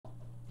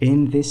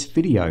In this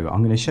video, I'm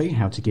going to show you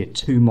how to get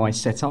to my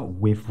setup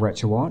with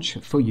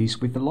RetroArch for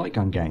use with the light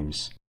gun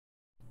games.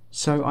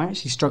 So I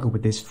actually struggled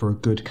with this for a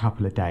good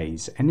couple of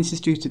days, and this is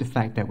due to the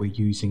fact that we're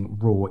using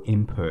raw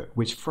input,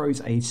 which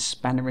throws a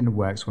spanner in the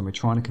works when we're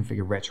trying to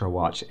configure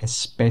RetroArch,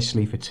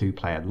 especially for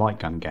two-player light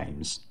gun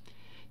games.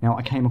 Now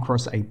I came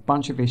across a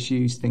bunch of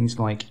issues, things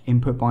like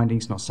input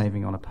bindings not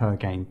saving on a per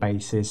game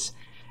basis,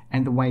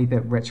 and the way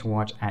that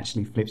RetroArch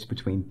actually flips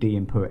between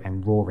D-input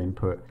and raw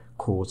input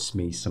caused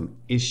me some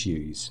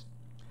issues.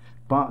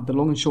 But the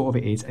long and short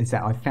of it is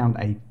that I found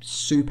a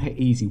super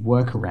easy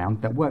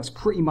workaround that works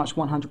pretty much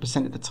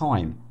 100% of the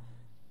time.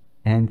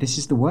 And this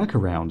is the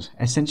workaround.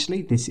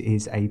 Essentially, this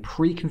is a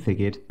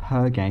pre-configured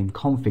per game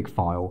config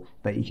file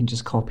that you can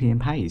just copy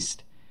and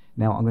paste.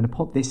 Now I'm going to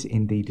pop this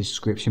in the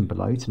description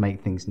below to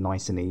make things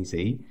nice and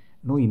easy.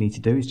 And all you need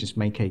to do is just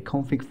make a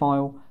config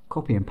file,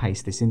 copy and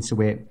paste this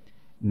into it,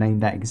 name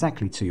that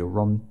exactly to your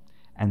ROM,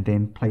 and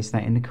then place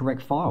that in the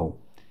correct file.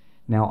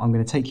 Now I'm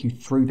going to take you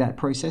through that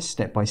process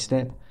step by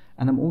step,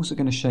 and I'm also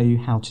going to show you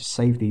how to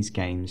save these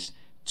games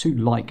to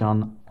light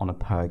gun on a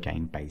per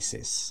game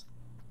basis.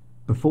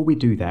 Before we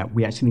do that,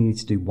 we actually need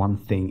to do one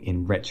thing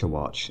in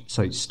RetroArch.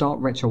 So start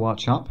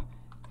RetroArch up,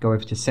 go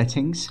over to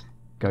settings,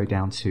 go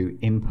down to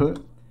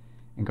input,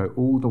 and go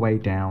all the way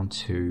down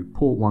to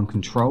port 1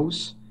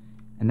 controls,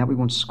 and now we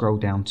want to scroll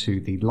down to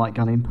the light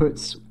gun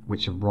inputs,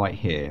 which are right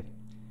here.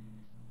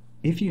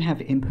 If you have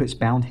inputs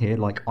bound here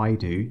like I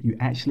do, you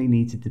actually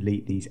need to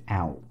delete these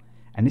out.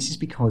 And this is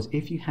because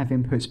if you have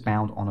inputs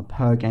bound on a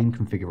per game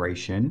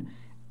configuration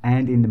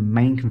and in the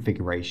main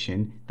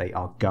configuration, they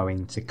are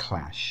going to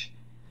clash.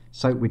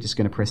 So we're just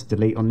going to press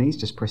delete on these.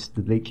 Just press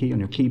the delete key on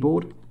your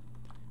keyboard,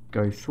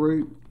 go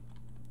through,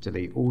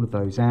 delete all of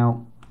those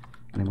out,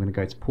 and then we're going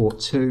to go to port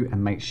 2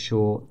 and make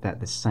sure that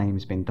the same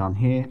has been done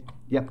here.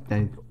 Yep,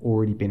 they've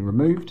already been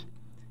removed.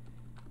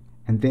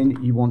 And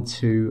then you want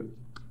to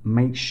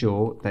make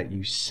sure that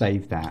you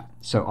save that.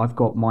 So I've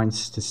got mine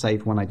to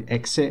save when I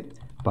exit,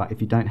 but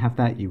if you don't have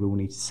that, you will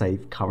need to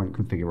save current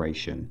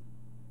configuration.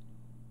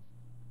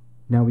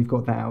 Now we've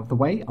got that out of the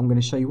way, I'm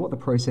going to show you what the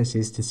process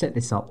is to set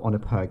this up on a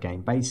per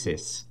game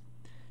basis.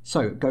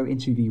 So go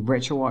into the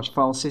RetroArch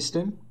file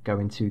system, go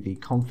into the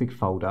config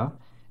folder,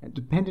 and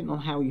depending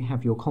on how you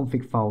have your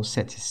config files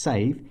set to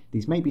save,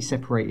 these may be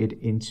separated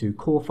into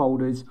core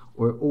folders,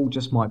 or it all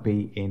just might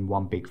be in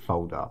one big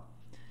folder.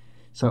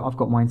 So I've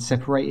got mine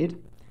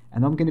separated,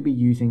 and I'm going to be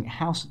using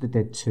House of the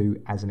Dead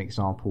 2 as an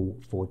example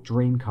for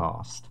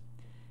Dreamcast.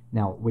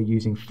 Now we're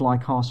using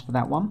Flycast for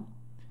that one,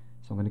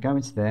 so I'm going to go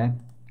into there,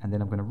 and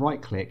then I'm going to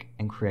right click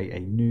and create a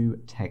new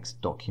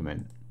text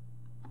document,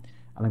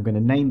 and I'm going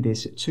to name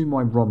this to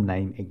my ROM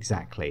name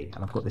exactly,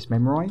 and I've got this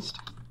memorized,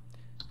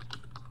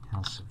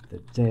 House of the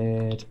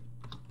Dead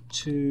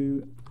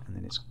 2, and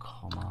then it's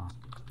comma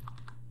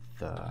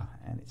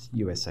and it's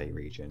USA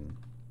region.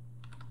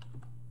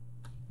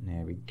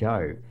 There we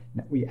go.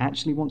 Now we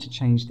actually want to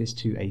change this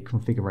to a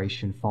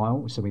configuration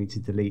file, so we need to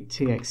delete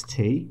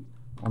txt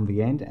on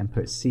the end and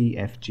put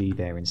cfg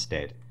there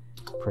instead.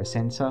 Press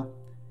enter,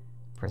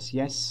 press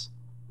yes,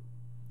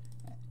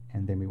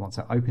 and then we want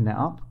to open that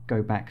up,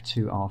 go back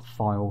to our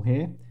file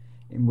here,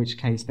 in which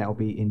case that will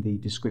be in the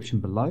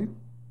description below.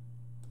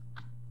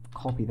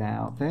 Copy that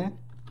out there,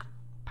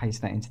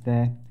 paste that into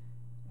there,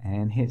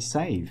 and hit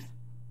save.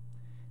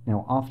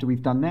 Now after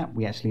we've done that,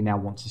 we actually now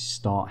want to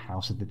start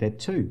House of the Dead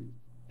 2.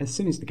 As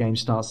soon as the game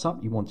starts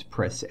up, you want to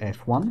press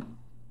F1,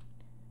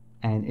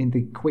 and in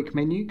the quick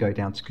menu go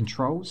down to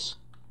controls,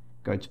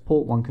 go to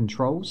port 1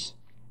 controls,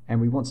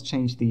 and we want to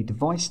change the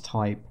device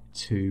type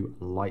to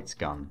light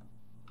gun.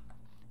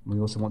 We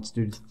also want to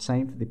do the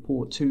same for the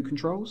port 2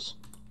 controls,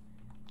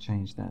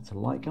 change that to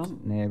light gun.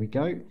 There we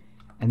go.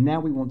 And now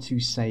we want to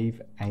save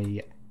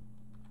a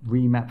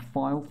remap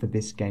file for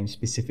this game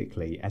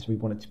specifically, as we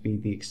want it to be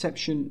the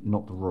exception,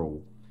 not the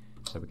rule.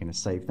 So we're going to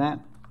save that.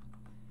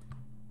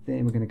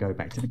 Then we're going to go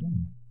back to the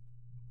game.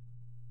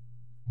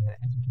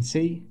 As you can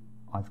see,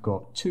 I've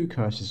got two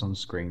cursors on the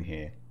screen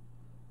here.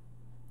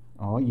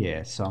 Oh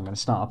yeah, so I'm going to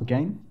start up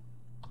again.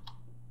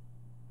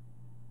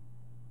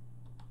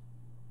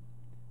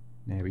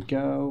 There we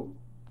go.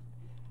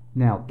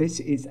 Now this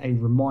is a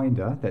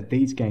reminder that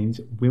these games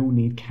will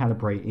need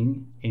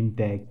calibrating in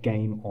their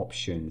game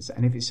options,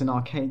 and if it's an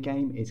arcade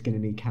game, it's going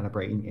to need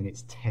calibrating in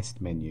its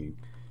test menu.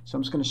 So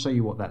I'm just going to show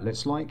you what that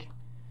looks like.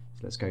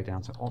 So let's go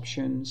down to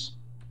options,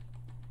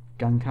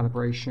 gun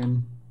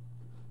calibration.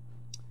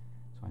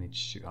 So I need to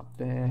shoot up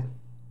there,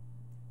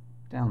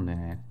 down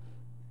there,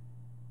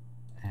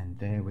 and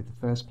there with the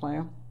first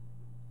player.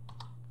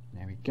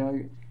 There we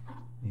go.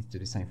 Need to do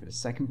the same for the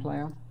second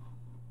player.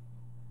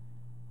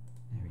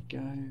 There we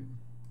go. And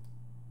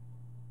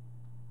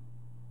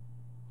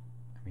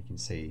we can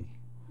see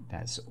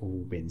that's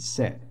all been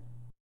set.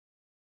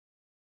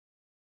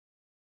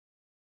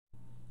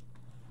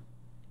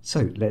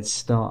 So let's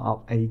start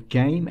up a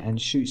game and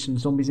shoot some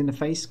zombies in the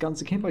face,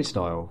 guns akimbo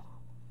style.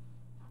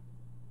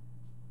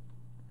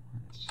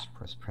 Let's just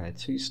press prayer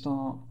to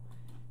start,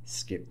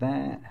 skip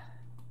that,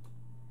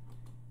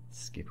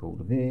 skip all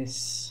of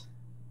this,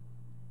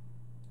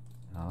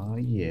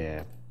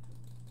 yeah,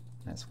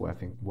 that's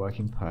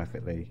working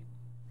perfectly.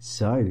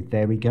 So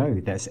there we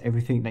go, that's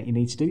everything that you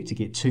need to do to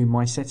get 2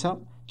 mice set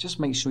up. Just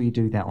make sure you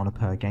do that on a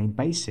per game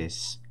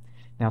basis.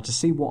 Now to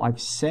see what I've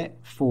set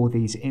for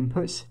these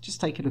inputs, just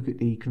take a look at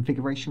the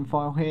configuration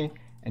file here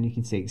and you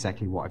can see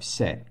exactly what I've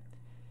set.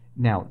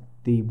 Now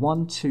the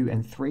 1, 2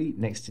 and 3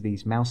 next to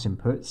these mouse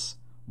inputs,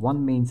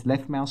 1 means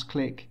left mouse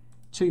click,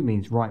 2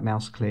 means right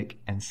mouse click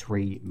and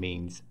 3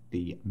 means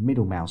the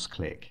middle mouse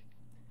click.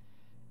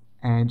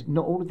 And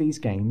not all of these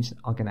games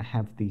are going to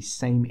have the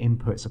same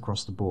inputs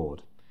across the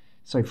board.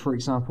 So for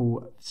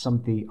example, some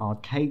of the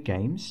arcade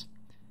games,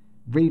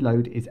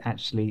 reload is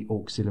actually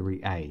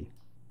auxiliary A.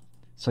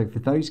 So for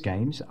those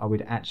games, I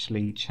would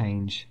actually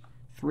change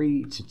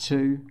 3 to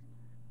 2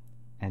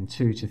 and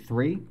 2 to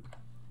 3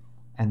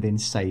 and then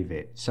save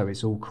it so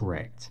it's all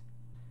correct.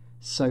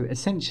 So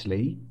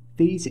essentially,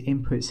 these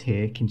inputs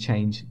here can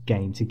change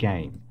game to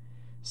game.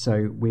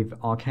 So with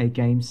arcade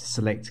games,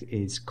 select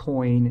is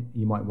coin,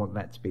 you might want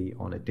that to be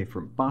on a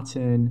different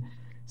button.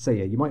 So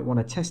yeah, you might want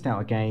to test out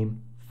a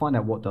game, find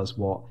out what does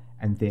what,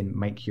 and then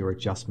make your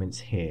adjustments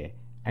here.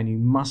 And you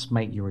must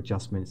make your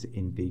adjustments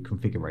in the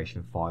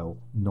configuration file,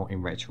 not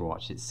in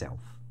RetroArch itself.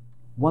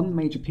 One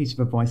major piece of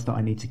advice that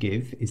I need to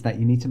give is that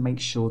you need to make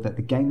sure that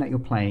the game that you're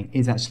playing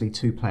is actually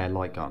 2-player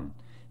light gun.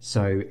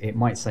 So it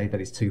might say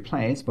that it's 2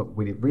 players, but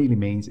what it really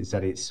means is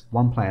that it's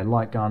 1-player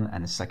light gun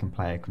and a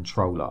 2nd-player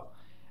controller.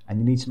 And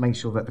you need to make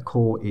sure that the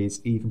core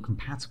is even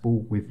compatible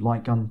with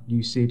light gun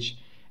usage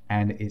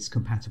and it's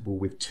compatible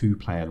with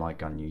 2-player light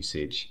gun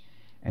usage.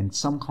 And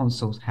some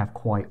consoles have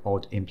quite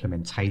odd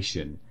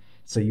implementation.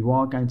 So you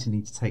are going to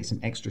need to take some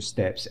extra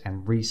steps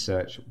and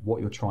research what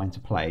you're trying to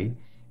play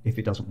if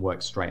it doesn't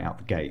work straight out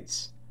the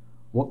gates.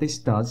 What this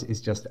does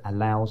is just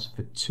allows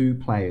for 2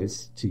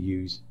 players to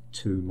use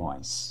 2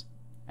 mice,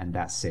 and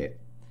that's it.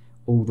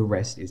 All the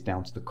rest is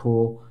down to the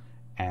core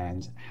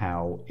and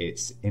how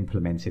it's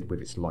implemented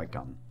with its light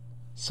gun.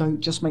 So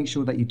just make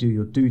sure that you do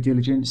your due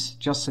diligence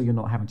just so you're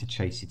not having to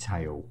chase your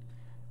tail.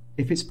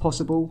 If it's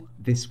possible,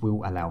 this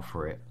will allow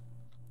for it.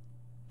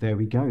 There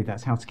we go,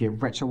 that's how to get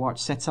RetroArch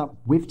set up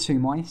with 2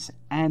 mice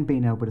and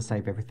being able to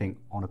save everything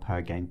on a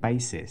per game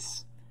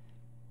basis.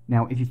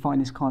 Now if you find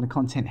this kind of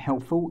content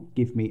helpful,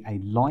 give me a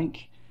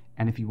like,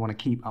 and if you want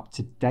to keep up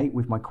to date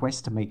with my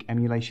quest to make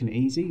emulation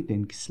easy,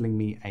 then sling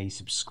me a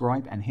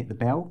subscribe and hit the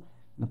bell.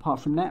 And apart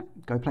from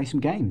that, go play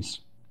some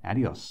games.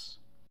 Adios.